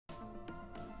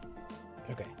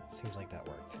Okay, seems like that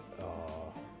worked.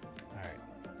 Oh, alright.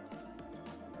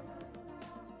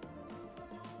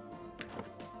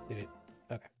 Did it?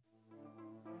 Okay.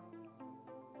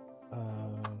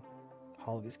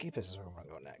 Hall of the Escapists is where we're gonna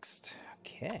go next.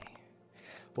 Okay.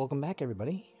 Welcome back,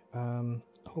 everybody.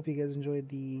 Hope you guys enjoyed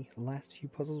the last few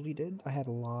puzzles we did. I had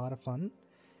a lot of fun.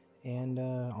 And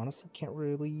honestly, can't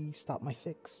really stop my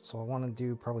fix. So I want to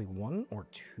do probably 1 or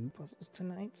 2 puzzles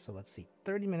tonight. So let's see,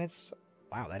 30 minutes.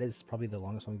 Wow, that is probably the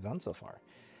longest one we've done so far.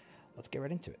 Let's get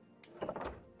right into it.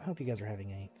 I hope you guys are having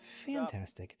a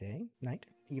fantastic day, night,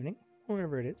 evening,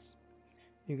 wherever it is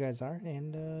you guys are.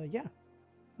 And yeah,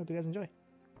 hope you guys enjoy.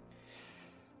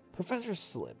 Professor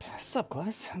Slip. Sup,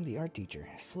 class? I'm the art teacher.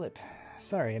 Slip.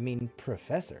 Sorry, I mean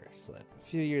Professor Slip. A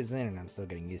few years in and I'm still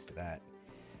getting used to that.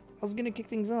 I was gonna kick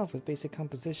things off with basic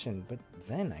composition, but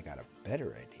then I got a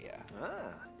better idea.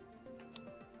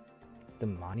 The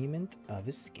Monument of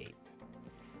Escape.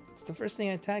 It's the first thing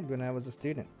I tagged when I was a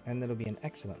student, and it'll be an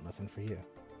excellent lesson for you.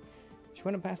 If you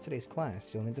want to pass today's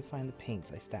class, you'll need to find the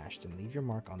paints I stashed and leave your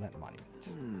mark on that monument.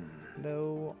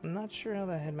 Though, I'm not sure how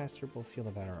the headmaster will feel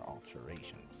about our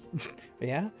alterations. But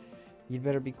yeah? You'd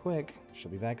better be quick.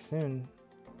 She'll be back soon.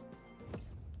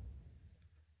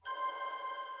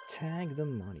 Tag the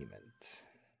monument.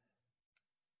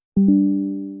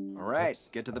 Alright, Oops,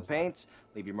 get to the how's that? paints,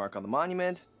 leave your mark on the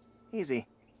monument. Easy.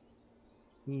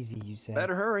 Easy, you say.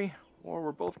 Better hurry, or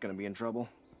we're both gonna be in trouble.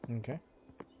 Okay.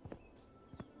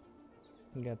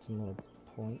 We got some little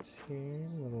points here,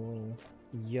 little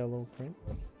yellow print.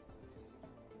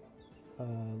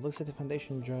 Looks like the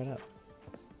foundation dried up.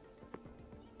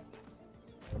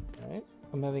 Alright,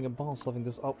 I'm having a ball solving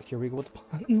this. Oh, here we go with the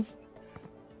puns.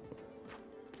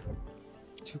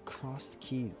 2 crossed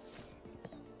keys.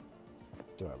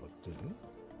 Do I look good?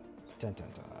 Dun dun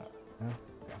dun. No?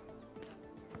 Okay.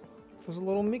 There's a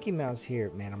little Mickey Mouse here.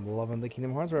 Man, I'm loving the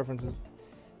Kingdom Hearts references.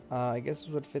 I guess this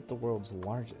would fit the world's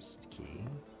largest key.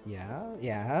 Yeah,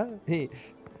 yeah. It's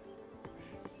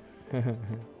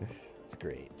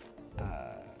great.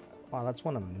 Wow, that's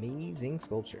one amazing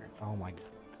sculpture. Oh my,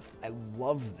 I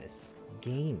love this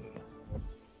game.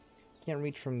 Can't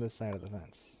reach from this side of the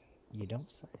fence. You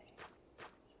don't say.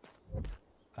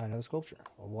 Another sculpture.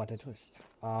 What a twist.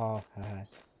 Oh, haha,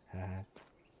 haha.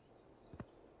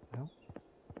 No?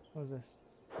 What was this?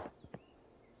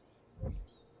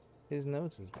 His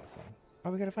nose is missing.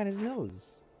 Oh, we gotta find his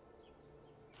nose.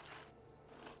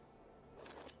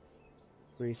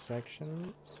 3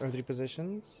 sections, or 3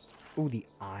 positions. Ooh, the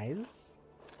eyes?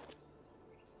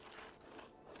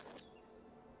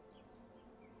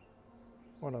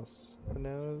 What else? The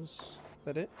nose? Is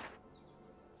that it?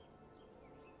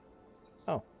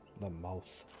 Oh, the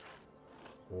mouth.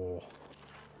 Oh.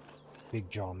 Big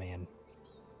jaw man.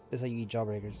 This is how you eat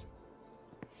jawbreakers.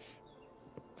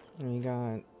 And you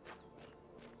got...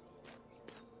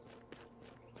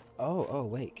 Oh,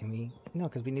 wait, can we... No,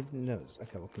 because we need the nose.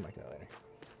 Okay, we'll come back to that later.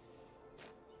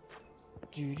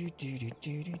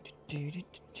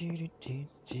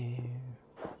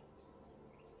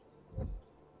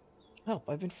 Help,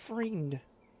 I've been framed.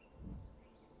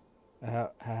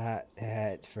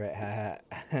 It's for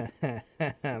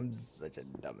I'm such a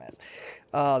dumbass.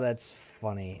 Oh, that's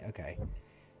funny. Okay.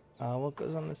 What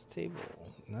goes on this table?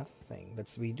 Nothing.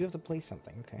 But we do have to place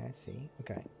something. Okay, I see.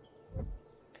 Okay.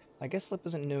 I guess Slip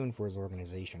isn't known for his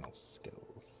organizational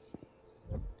skills.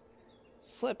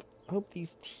 Slip, hope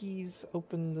these teas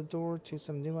open the door to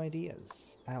some new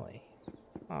ideas. Allie.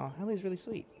 Aw, Allie's really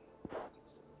sweet.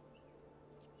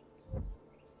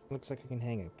 Looks like I can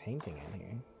hang a painting in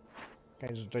here. Can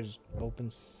I just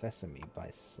open Sesame by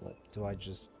Slip? Do I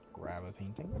just grab a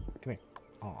painting? Come here.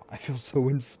 Aw, I feel so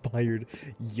inspired.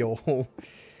 Yo. Oh,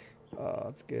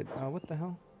 that's good. What the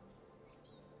hell?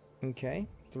 Okay,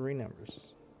 3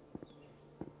 numbers.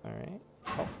 Alright.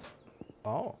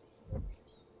 Oh.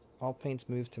 All paints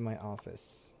move to my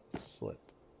office. Slip.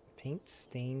 Paint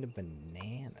stained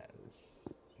bananas.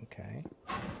 Okay.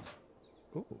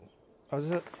 Ooh. Oh, is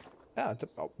it? Ah, it's a,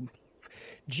 oh.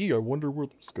 Gee, I wonder where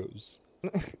this goes.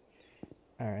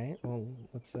 Alright, well,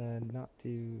 let's not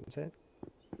do... Is that...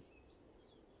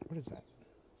 What is that?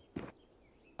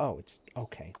 Oh, it's...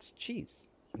 Okay, it's cheese.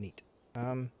 Neat.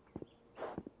 Alright,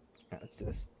 let's do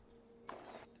this.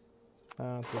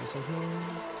 Throw this in here.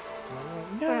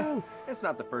 No! It's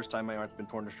not the first time my art's been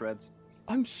torn to shreds.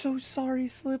 I'm so sorry,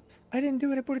 Slip. I didn't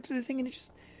do it. I put it through the thing and it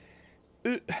just...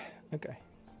 Okay.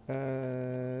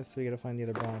 So we gotta find the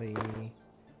other body.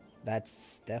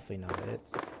 That's definitely not it.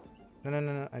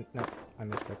 No. I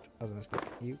misclicked. That was a misclick.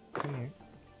 You, come here.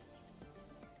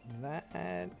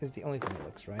 That is the only thing that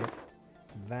looks right.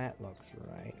 That looks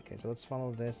right. Okay, so let's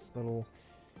follow this little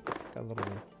Got a little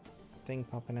thing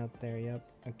popping out there, yep.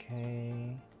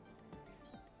 Okay.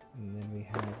 And then we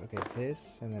have, okay,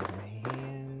 this, and then her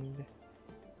hand.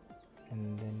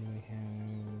 And then we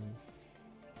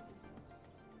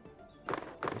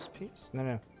have this piece.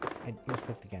 No, I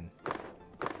misclicked again.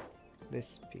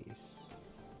 This piece.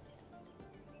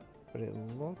 But it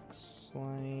looks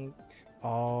like,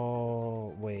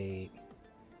 oh wait,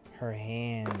 her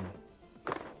hand.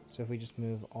 So if we just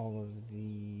move all of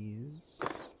these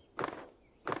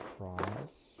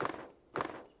across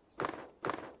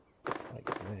like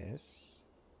this,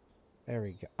 there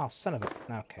we go. Oh, son of a,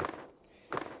 okay.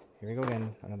 Here we go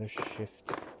again, another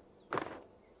shift.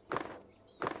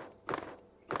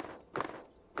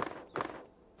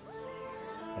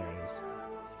 There it is.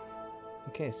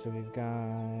 Okay, so we've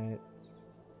got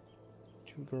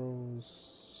two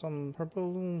girls, her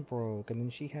balloon broke, and then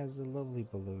she has a lovely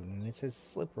balloon, and it says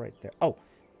slip right there. Oh,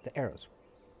 the arrows.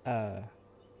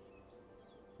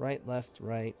 Right, left,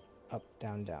 right, up,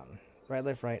 down, down. Right,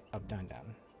 left, right, up, down,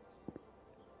 down.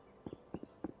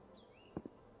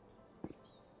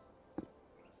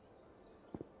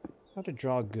 How to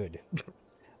draw good.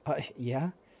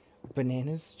 Yeah?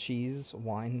 Bananas, cheese,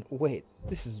 wine. Wait,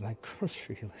 this is my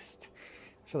grocery list.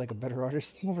 I feel like a better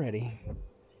artist already.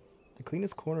 The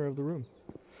cleanest corner of the room.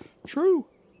 True!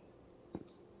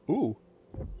 Ooh.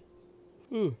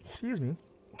 Ooh, excuse me.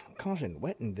 Caution,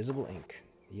 wet invisible ink.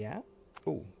 Yeah?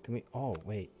 Ooh, can we... Oh,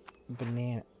 wait.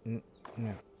 Banana...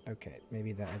 No. Okay,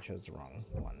 maybe that I chose the wrong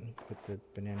one. Put the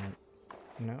banana...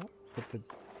 No? Put the...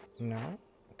 No?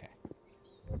 Okay.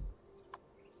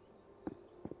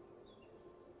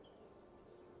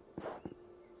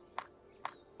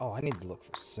 Oh, I need to look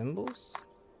for symbols?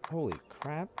 Holy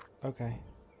crap. Okay.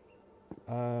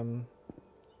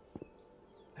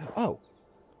 Oh!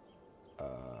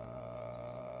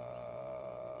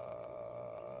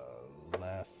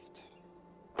 Left,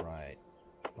 right,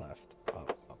 left,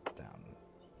 up, down.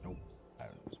 Nope, I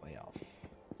was way off.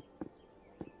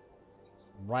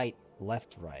 Right,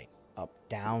 left, right, up,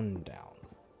 down, down.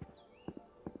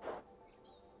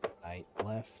 Right,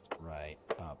 left, right,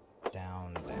 up,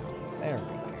 down, down. There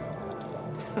we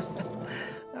go.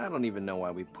 I don't even know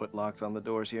why we put locks on the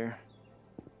doors here.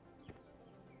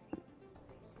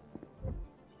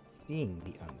 Seeing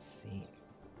the unseen.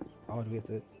 Oh, do we have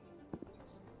to...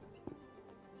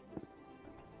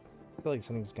 I feel like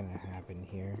something's gonna happen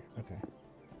here. Okay.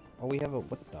 Oh, we have a...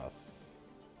 What the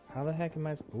how the heck am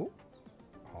I... Ooh.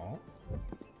 Oh.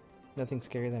 Nothing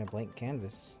scarier than a blank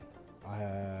canvas.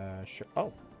 Sure.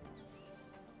 Oh.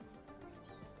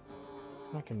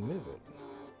 I can move it.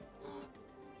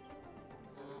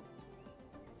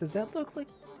 Does that look like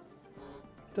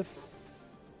the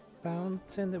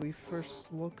fountain that we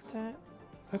first looked at?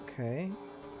 Okay.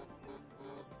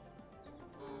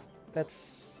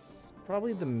 That's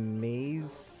probably the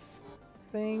maze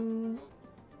thing,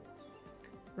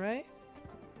 right?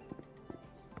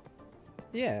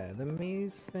 Yeah, the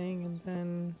maze thing, and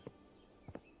then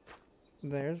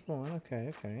there's one.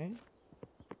 Okay, okay.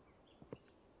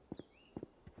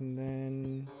 And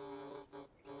then...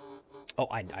 Oh,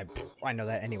 I know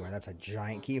that anywhere. That's a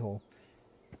giant keyhole.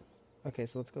 Okay,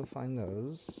 so let's go find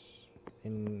those.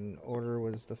 In order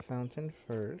was the fountain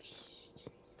first.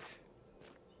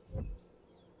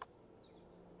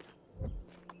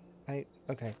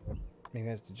 Okay. Maybe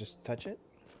I have to just touch it.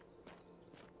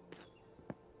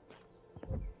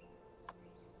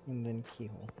 And then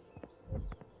keyhole.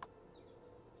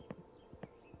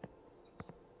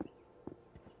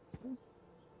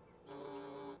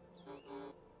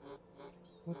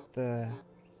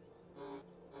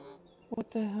 What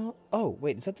the hell? Oh,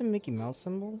 wait, is that the Mickey Mouse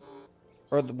symbol?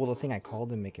 Or, well, the thing I called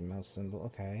the Mickey Mouse symbol.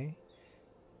 Okay.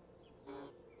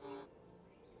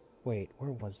 Wait,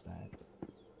 where was that?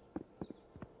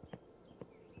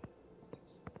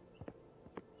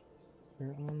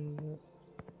 We're on the...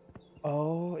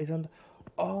 Oh, it's on the...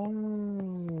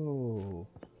 Oh!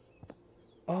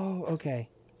 Oh, okay.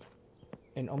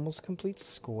 An almost complete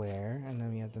square, and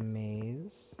then we have the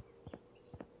maze.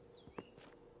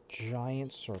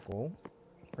 Giant circle,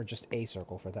 or just a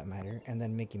circle for that matter, and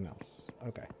then Mickey Mouse.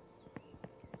 Okay.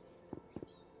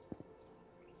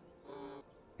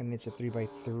 And it's a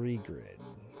 3x3 grid.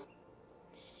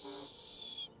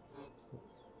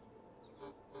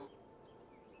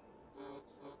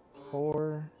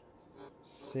 4,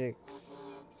 6,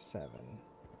 7.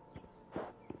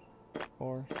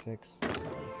 4, 6, 7.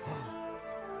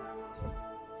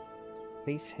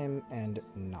 Face him and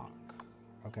knock.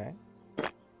 Okay.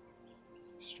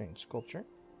 Strange sculpture.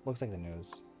 Looks like the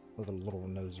nose. With a little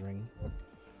nose ring.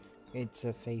 It's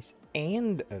a face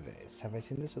and a vase. Have I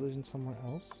seen this illusion somewhere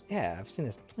else? Yeah, I've seen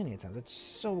this plenty of times. It's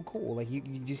so cool. Like, do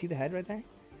you see the head right there?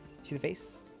 See the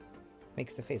face?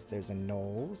 Makes the face. There's a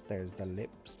nose, there's the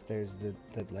lips, there's the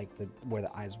where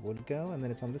the eyes would go, and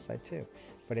then it's on this side too.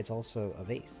 But it's also a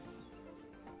vase.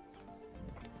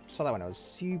 Saw that when I was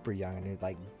super young, and it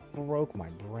like broke my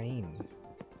brain.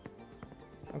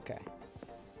 Okay.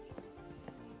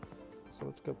 So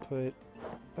let's go put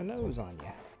a nose on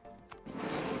you.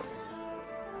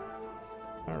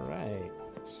 Alright,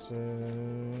 so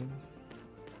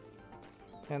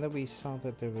now that we saw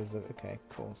that there was a, okay,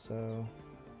 cool, so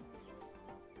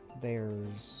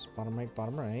there's bottom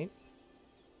right,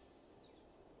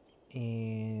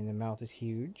 and the mouth is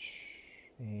huge,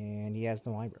 and he has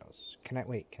no eyebrows. Can I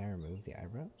remove the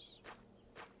eyebrows?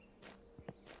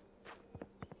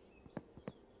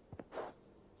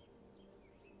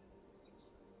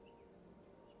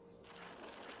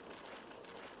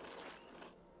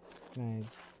 Can I...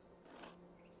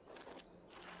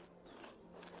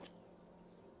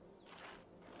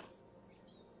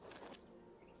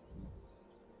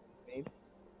 Maybe?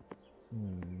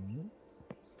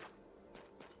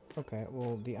 Okay,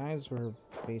 well, the eyes were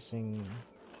facing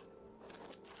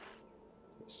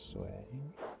this way.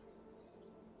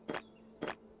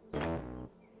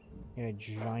 And a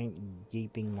giant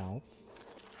gaping mouth.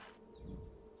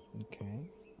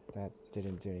 Okay, that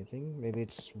didn't do anything. Maybe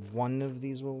it's one of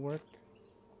these will work.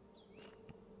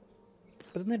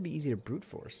 But doesn't that be easy to brute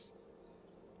force?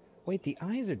 Wait, the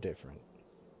eyes are different.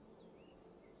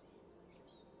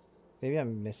 Maybe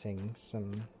I'm missing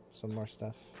some more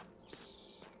stuff.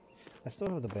 I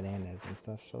still have the bananas and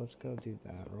stuff, so let's go do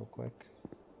that real quick.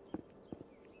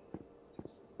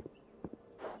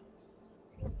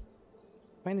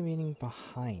 Find the meaning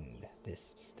behind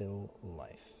this still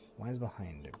life. Why is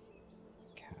behind it?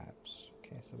 Caps.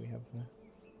 Okay, so we have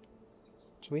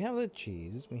the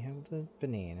cheese, we have the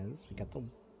bananas, we got the...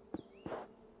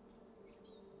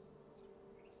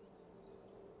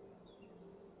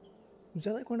 Is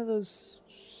that like one of those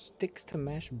sticks to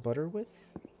mash butter with?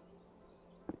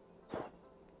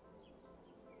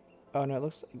 Oh no, it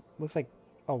looks like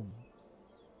a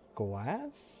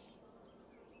glass?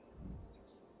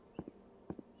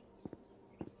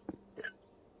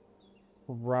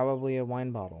 Probably a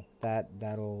wine bottle.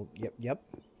 That'll yep.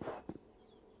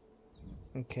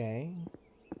 Okay.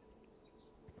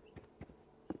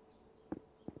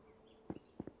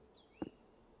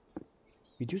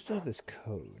 We do still have this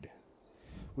code.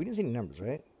 We didn't see any numbers,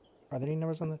 right? Are there any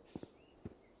numbers on the...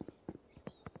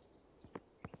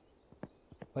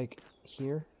 Like,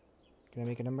 here? Can I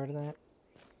make a number to that?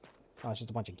 Oh, it's just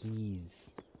a bunch of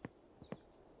keys.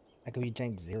 That could be a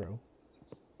giant 0.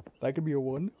 That could be a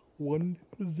 1. 1,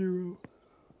 0,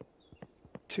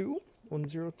 2. 1,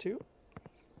 0, 2.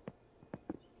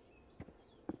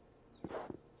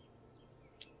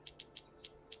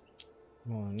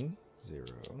 One, 0,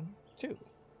 2.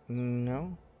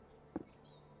 No.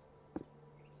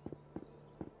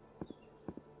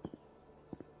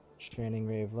 Shining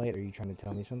ray of light, are you trying to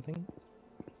tell me something?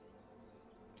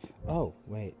 Oh,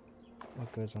 wait.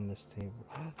 What goes on this table?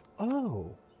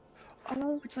 Oh!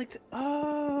 Oh, it's like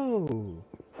oh!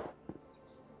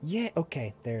 Yeah,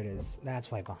 okay, there it is. That's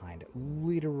why behind.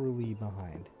 Literally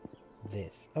behind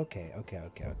this. Okay.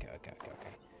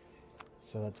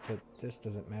 So let's put this.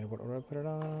 Doesn't matter what order I put it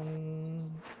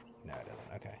on. No, it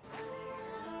doesn't. Okay.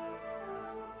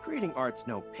 Creating art's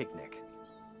no picnic.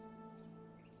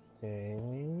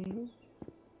 Okay.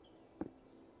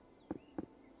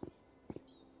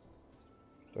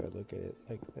 Do I look at it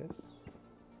like this?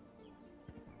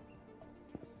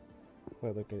 Do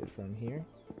I look at it from here?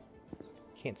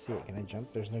 Can't see it. Can I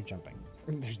jump? There's no jumping.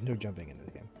 There's no jumping in this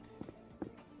game.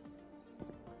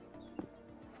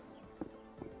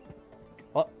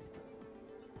 Oh!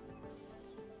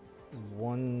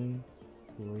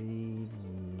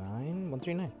 139?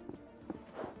 139.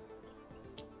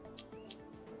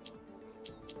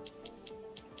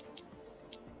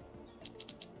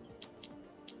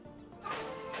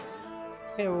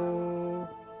 Heyo!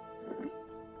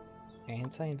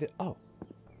 Anti-invid. Oh!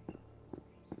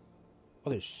 Oh,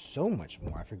 there's so much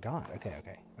more. I forgot.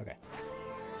 Okay.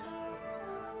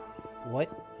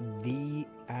 What the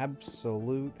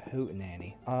absolute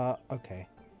hootenanny. Okay.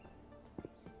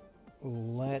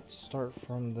 Let's start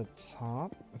from the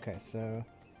top. Okay, so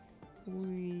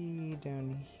we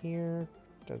down here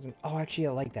doesn't... Oh, actually,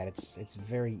 I like that. It's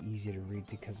very easy to read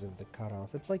because of the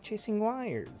cutoffs. It's like chasing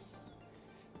wires.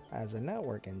 As a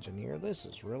network engineer, this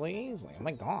is really easy. Oh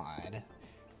my god.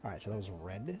 Alright, so that was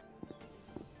red.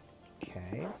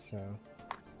 Okay, so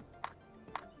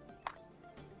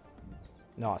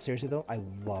No, seriously though, I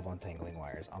love untangling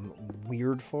wires. I'm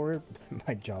weird for it, but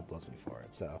my job loves me for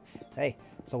it. So, hey,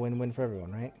 it's a win-win for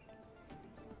everyone, right?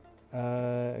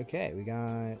 Okay, we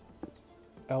got...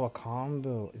 Oh, a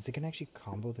combo. Is it gonna actually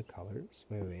combo the colors?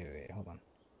 Wait, hold on.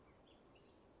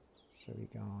 So we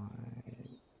got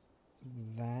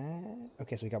that.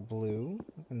 Okay, so we got blue,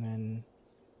 and then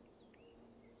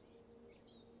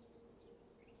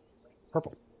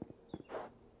purple.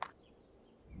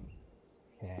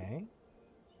 Okay.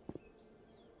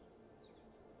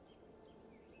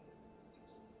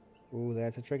 Ooh,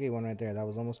 that's a tricky one right there. That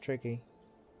was almost tricky.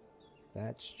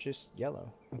 That's just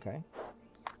yellow. Okay.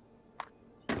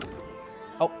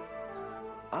 Oh,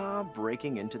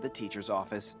 Breaking into the teacher's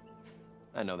office.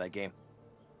 I know that game.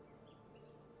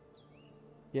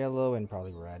 yellow and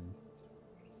probably red.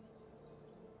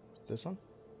 This one?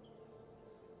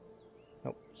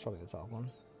 Nope, it's probably the top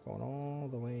one. Going all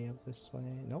the way up this way.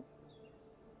 Nope.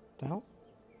 The hell?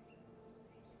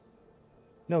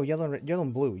 No, yellow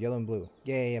and blue. Yellow and blue.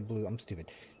 Yeah, blue. I'm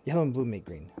stupid. Yellow and blue make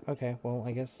green. Okay, well,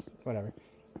 I guess whatever.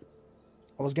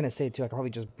 I was gonna say too, I could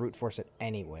probably just brute force it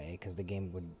anyway, because the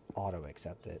game would auto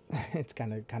accept it. It's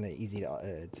kind of easy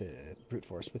to brute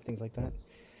force with things like that.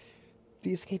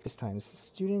 The escapist times.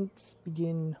 Students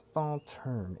begin fall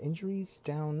term. Injuries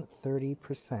down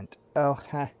 30%. Oh,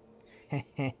 ha.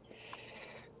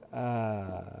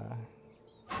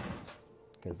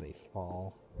 Because they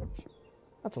fall.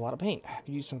 That's a lot of paint. I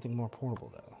could use something more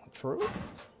portable, though. True?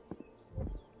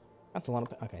 That's a lot of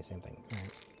paint. Okay, same thing.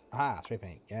 Right. Ah, spray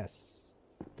paint. Yes.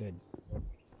 Good.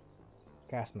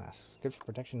 Gas masks. Good for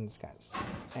protection in disguise.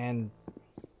 And,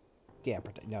 yeah,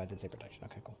 no, I did say protection.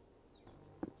 Okay, cool.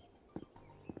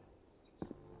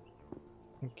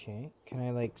 Okay, can I,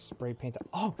 like, spray paint the...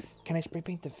 Oh, can I spray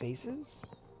paint the faces?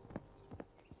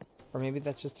 Or maybe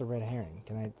that's just a red herring.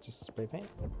 Can I just spray paint?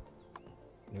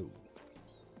 No.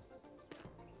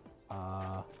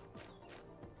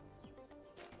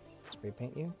 Spray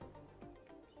paint you?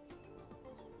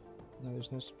 No,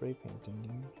 there's no spray painting you.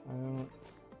 I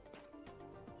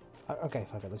don't... okay,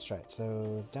 fuck it, let's try it.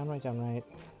 So, down right, down right.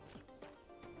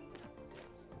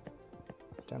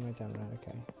 Down right,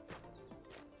 okay.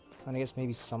 And I guess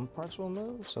maybe some parts will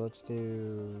move, so let's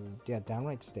do... Yeah, down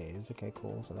right stays. Okay,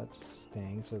 cool, so that's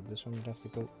staying. So this one would have to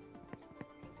go...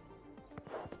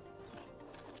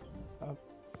 up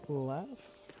left.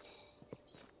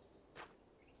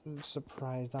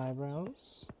 Surprised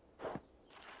eyebrows.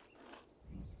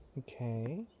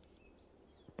 Okay.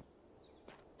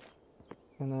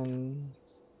 And then...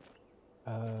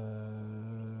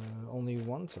 only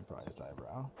one surprised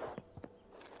eyebrow.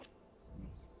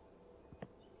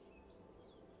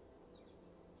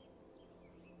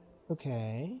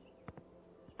 Okay.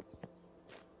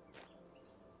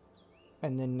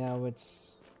 And then now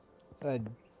it's a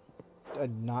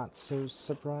not so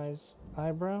surprised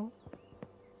eyebrow.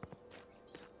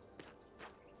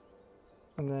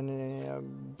 And then a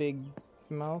big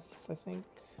mouth, I think.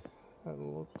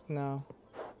 No.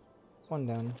 One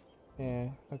down. Yeah,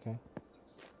 okay.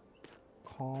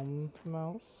 Calm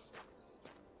mouth.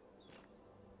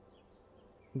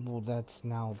 Well, that's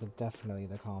now definitely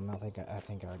the calm mouth. I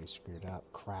think I already screwed up.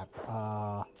 Crap.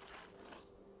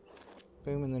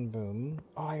 Boom and then boom.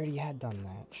 Oh, I already had done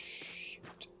that.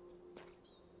 Shoot.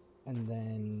 And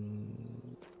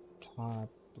then top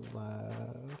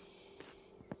left.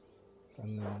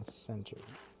 And then center.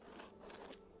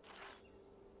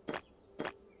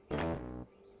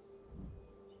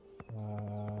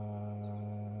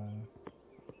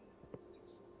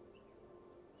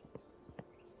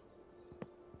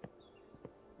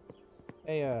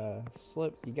 Hey,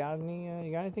 Slip, you got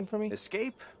anything for me?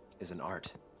 Escape is an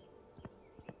art.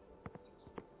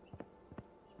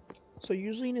 So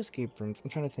usually in escape rooms, I'm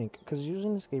trying to think, because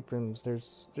usually in escape rooms,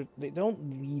 they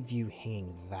don't leave you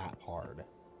hanging that hard.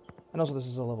 And also, this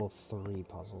is a level 3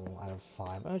 puzzle out of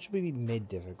 5. Oh, it should be mid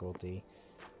difficulty.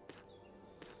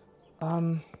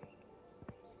 I'm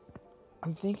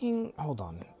thinking. Hold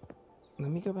on. Let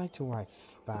me go back to where I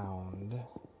found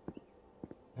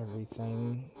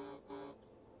everything.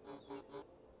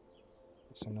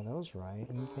 So no, that was right.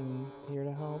 Anything here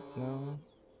to help? No.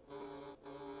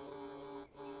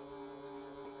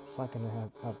 It's not gonna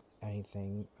have up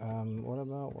anything. What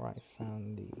about where I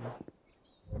found the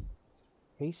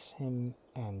face him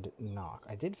and knock?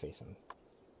 I did face him.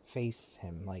 Face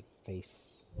him, like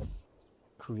face.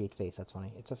 Create face, that's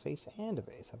funny. It's a face and a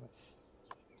vase. How about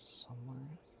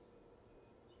somewhere?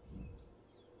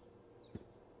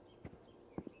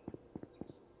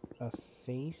 A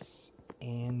face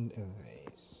and a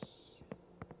vase.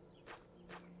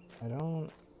 I don't...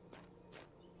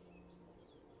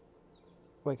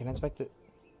 Wait, can I inspect it?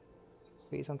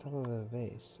 Face on top of a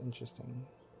vase. Interesting.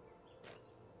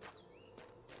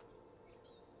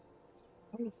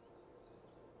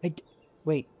 Hey,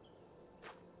 wait.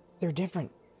 They're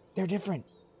different. They're different.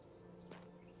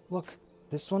 Look,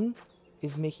 this one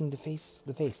is making the face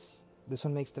the face. This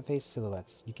one makes the face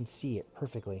silhouettes. You can see it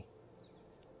perfectly.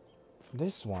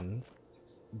 This one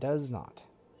does not.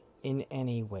 In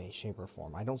any way, shape, or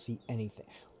form. I don't see anything.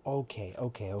 Okay.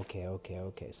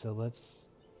 So let's...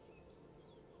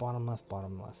 Bottom left.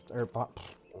 Or,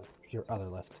 your other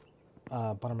left.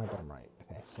 Bottom right.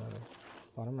 Okay, so...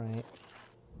 Bottom right.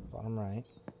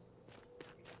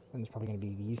 And there's probably going to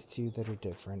be these two that are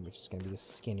different, which is going to be the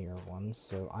skinnier ones.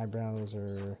 So eyebrows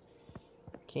are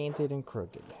canted and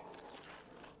crooked.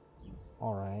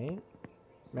 Alright.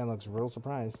 Man looks real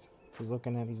surprised. He's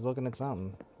looking at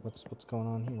something. What's going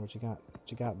on here? What you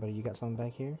got, buddy? You got something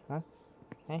back here? Huh?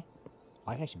 Hey?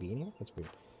 I can actually be in here? That's weird.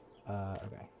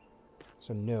 Okay.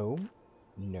 So no,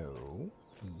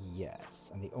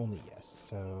 yes. And the only yes.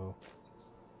 So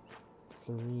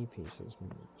 3 pieces.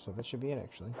 So that should be it,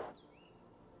 actually.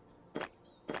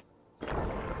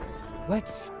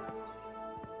 Let's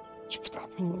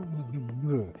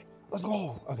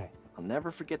go. Okay. I'll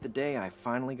never forget the day I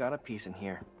finally got a piece in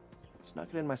here. Snuck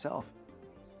it in myself.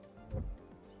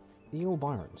 Neil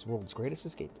Barnes, world's greatest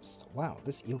escapist. Wow,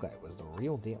 this eel guy was the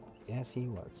real deal. Yes, he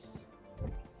was.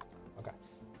 Okay.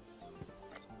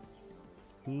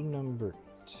 Key number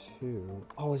 2.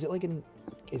 Oh, is it like in...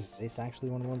 Is this actually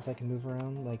one of the ones I can move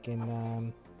around? Like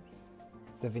in,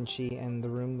 Da Vinci and the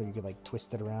Room, where you could, like,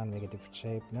 twist it around and make a different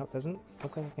shape? No, it doesn't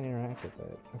look like I can interact with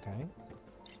it. Okay.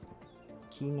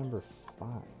 Key number 5.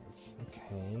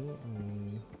 Okay.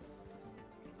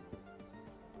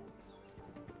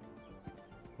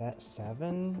 That's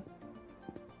 7,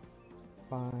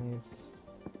 5,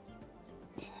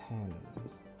 10.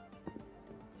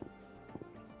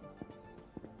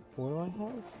 What do I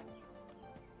have?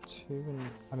 2 and...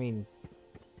 I mean...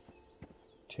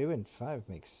 2 and 5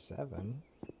 makes 7.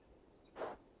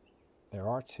 There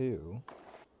are 2.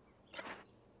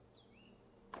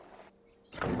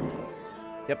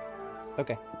 Yep.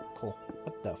 Okay, cool.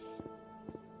 What the f...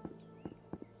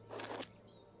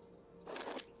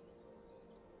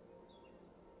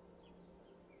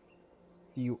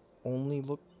 You only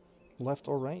look left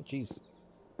or right? Jeez.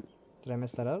 Did I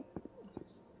mess that up?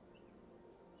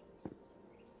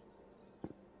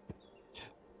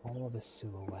 All the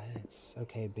silhouettes.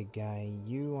 Okay, big guy,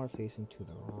 you are facing to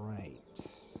the right.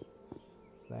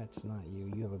 That's not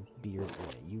you. You have a beard.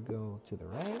 Yeah, you go to the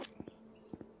right.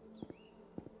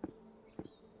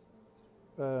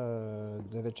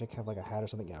 The other chick have like a hat or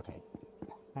something? Yeah, okay.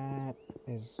 Hat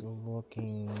is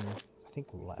looking, I think,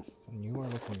 left, and you are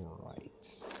looking right.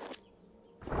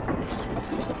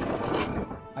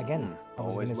 Again, I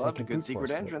was always gonna loved say a good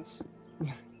secret entrance.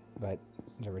 But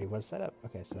it already was set up.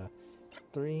 Okay, so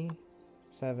 3,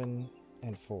 7,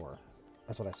 and 4.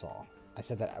 That's what I saw. I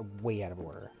said that way out of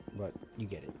order, but you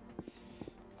get it.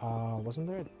 Wasn't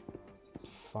there a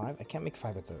 5? I can't make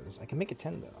 5 of those. I can make a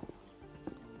 10 though.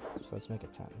 So let's make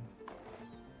it 10.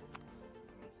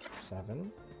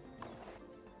 7.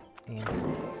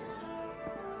 And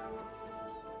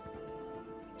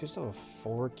just have a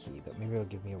 4 key that maybe it'll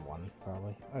give me a 1,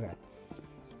 probably. Okay.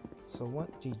 So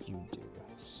what do you do?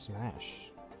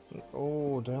 Smash.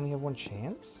 Oh, do I only have 1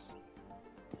 chance?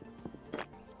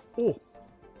 Oh!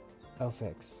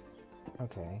 L-fix.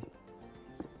 Okay.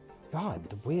 God,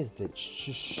 the way that it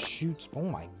just shoots. Oh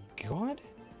my god!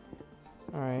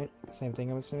 Alright, same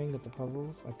thing I'm assuming with the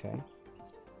puzzles. Okay.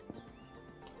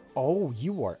 Oh,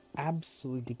 you are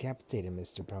absolutely decapitated,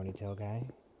 Mr. Ponytail guy.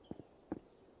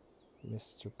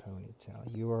 Mr.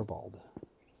 Ponytail, you are bald.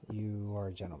 You are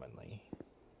gentlemanly.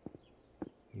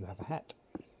 You have a hat.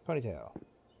 Ponytail,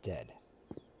 dead.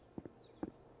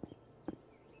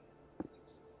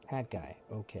 Hat guy,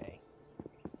 okay.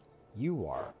 You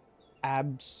are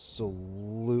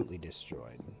absolutely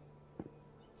destroyed.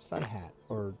 Sun hat,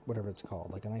 or whatever it's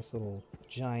called, like a nice little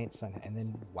giant sun hat. And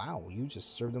then, wow, you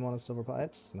just served them on a silver platter.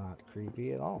 That's not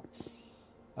creepy at all.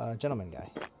 Gentleman guy.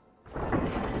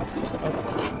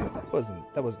 Okay,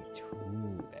 that wasn't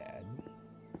too bad.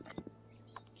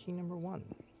 Key number 1.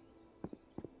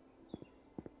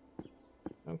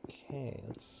 Okay,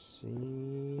 let's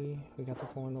see. We got the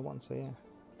 4 and the 1, so yeah.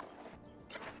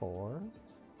 4,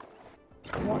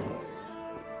 1.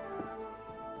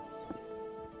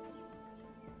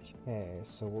 Okay,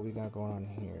 so what we got going on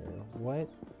here? What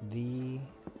the...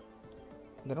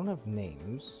 They don't have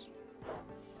names.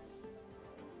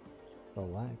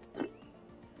 Black.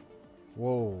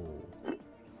 Whoa.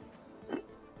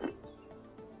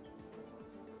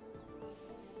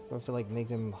 I have to like make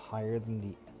them higher than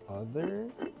the other.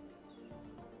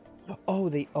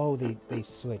 They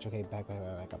switch. Okay, back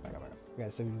up. Okay,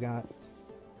 so we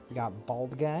got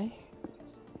bald guy.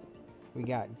 We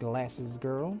got glasses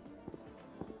girl.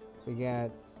 We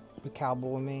got the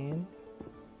cowboy man.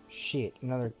 Shit,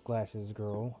 another glasses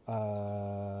girl.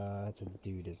 That's a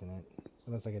dude, isn't it?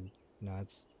 It looks like a no.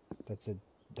 That's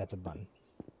a bun.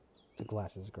 It's a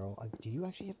glasses girl. Do you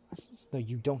actually have glasses? No,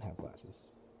 you don't have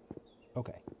glasses.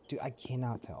 Okay. Dude, I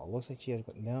cannot tell. It looks like she has...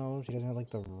 No, she doesn't have, like,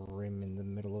 the rim in the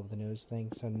middle of the nose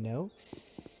thing, so no.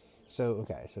 So,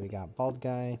 okay, so we got bald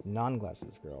guy,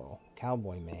 non-glasses girl,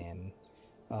 cowboy man,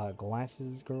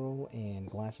 glasses girl, and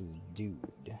glasses dude.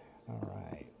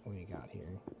 Alright, what do we got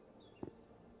here?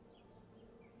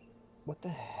 What the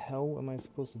hell am I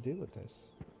supposed to do with this?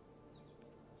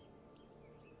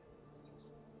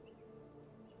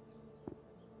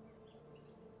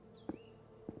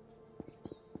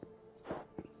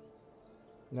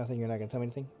 Nothing? You're not gonna tell me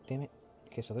anything? Damn it.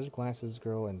 Okay, so there's glasses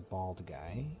girl and bald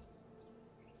guy.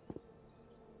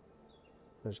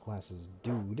 There's glasses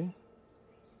dude.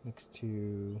 Next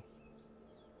to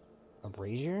a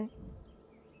brazier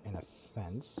and a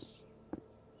fence.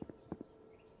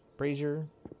 Brazier,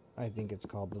 I think it's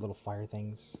called, the little fire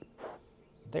things.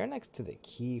 They're next to the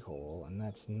keyhole, and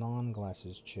that's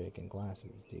non-glasses chick and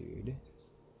glasses dude.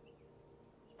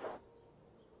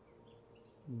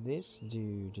 This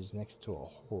dude is next to a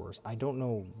horse. I don't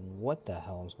know what the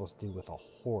hell I'm supposed to do with a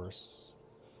horse.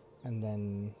 And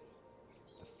then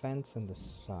the fence and the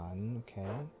sun. Okay.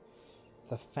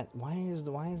 The fence. Why is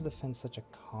the fence such a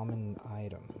common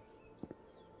item?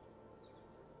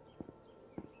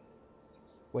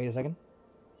 Wait a second.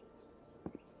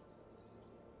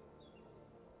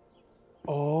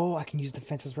 Oh, I can use the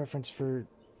fence as reference for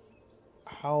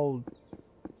how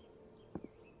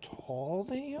tall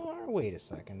they are? Wait a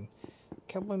second.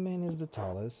 Cowboy man is the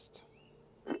tallest.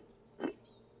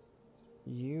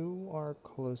 You are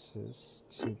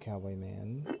closest to Cowboy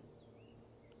man.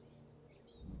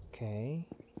 Okay.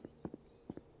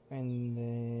 And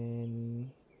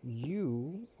then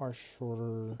you are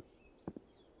shorter.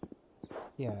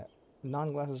 Yeah,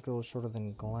 non-glasses girl is shorter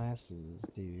than glasses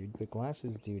dude, but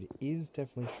glasses dude is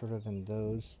definitely shorter than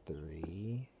those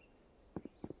three.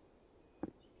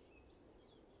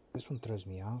 This one throws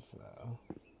me off though,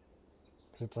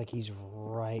 because it's like he's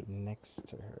right next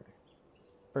to her,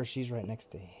 or she's right next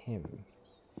to him.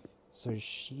 So is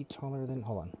she taller than?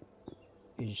 Hold on.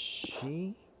 Is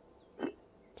she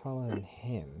taller than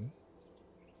him?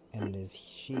 And is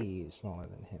she smaller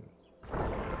than him?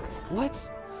 Let's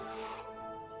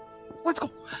go!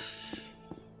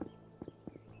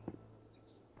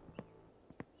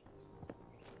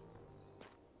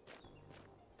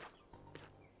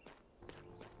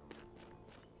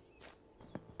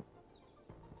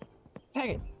 Tag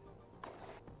it!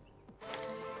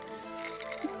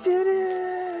 We did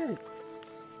it!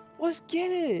 Let's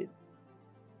get it!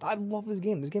 I love this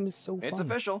game. This game is so fun. It's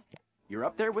official. You're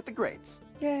up there with the greats.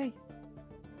 Yay!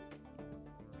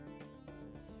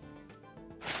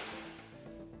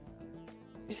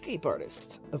 Escape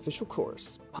artist, official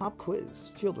course, pop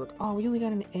quiz, fieldwork. Oh, we only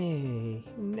got an A.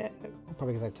 No,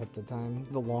 probably because I took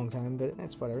the long time, but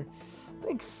it's whatever.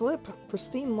 Thanks, Slip.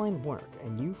 Pristine line work,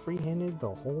 and you free-handed the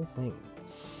whole thing.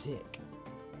 Sick.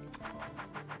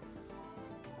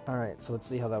 All right, so let's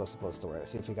see how that was supposed to work.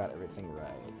 See if we got everything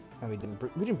right. And we didn't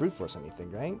brute force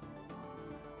anything, right?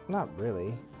 Not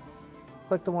really.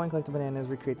 Collect the wine, collect the bananas,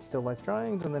 recreate the still life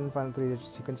drawings, and then find the 3-digit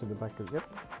sequence in the back of. Yep.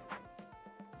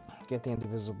 Get the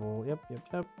indivisible. Yep. We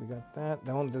got that.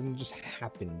 That one doesn't just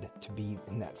happen to be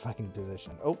in that fucking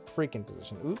position. Oh, freaking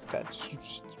position. Oop, that's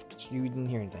you didn't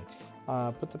hear anything.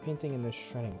 Put the painting in the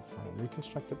shredding frame.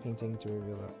 Reconstruct the painting to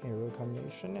reveal the arrow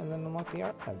combination, and then unlock the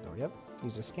archive door. Yep.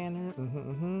 Use a scanner.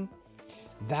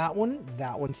 That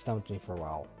one stumped me for a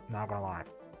while. Not gonna lie.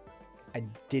 I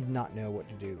did not know what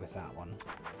to do with that one.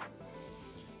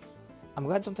 I'm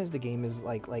glad sometimes the game is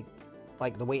like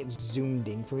the way it zoomed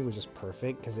in for me was just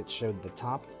perfect, because it showed the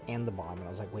top and the bottom, and I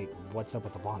was like, wait, what's up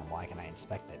with the bottom? Why can I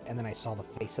inspect it? And then I saw the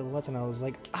face silhouettes, and I was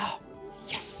like, oh,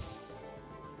 yes!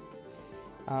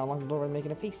 Lock the door by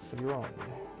making a face of your own.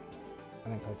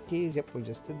 And then collect the keys. Yep, we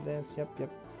just did this. Yep.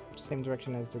 Same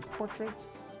direction as the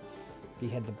portraits.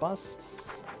 Behead the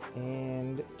busts.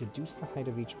 And deduce the height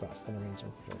of each bust and arrange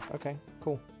them for jokes. Okay,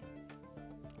 cool.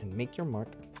 And make your mark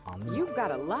on the You've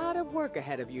got a lot of work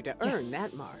ahead of you to earn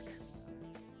that mark.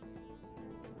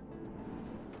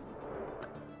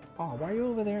 Oh, why are you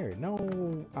over there? No.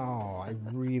 Oh, I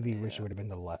really wish it would have been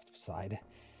the left side.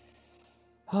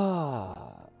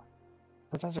 Ah.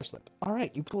 Professor Slip.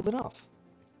 Alright, you pulled it off.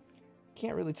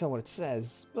 Can't really tell what it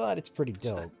says, but it's pretty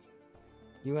dope.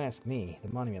 You ask me,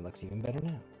 the monument looks even better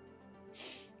now.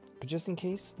 But just in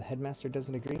case the headmaster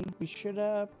doesn't agree, we should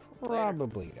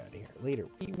probably get out of here. Later.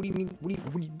 What do you mean? What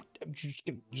do you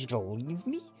just gonna leave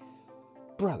me?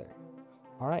 Brother.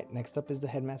 Alright, next up is the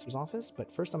headmaster's office,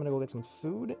 but first I'm gonna go get some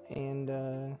food,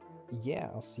 and yeah,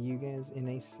 I'll see you guys in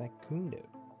a secundo.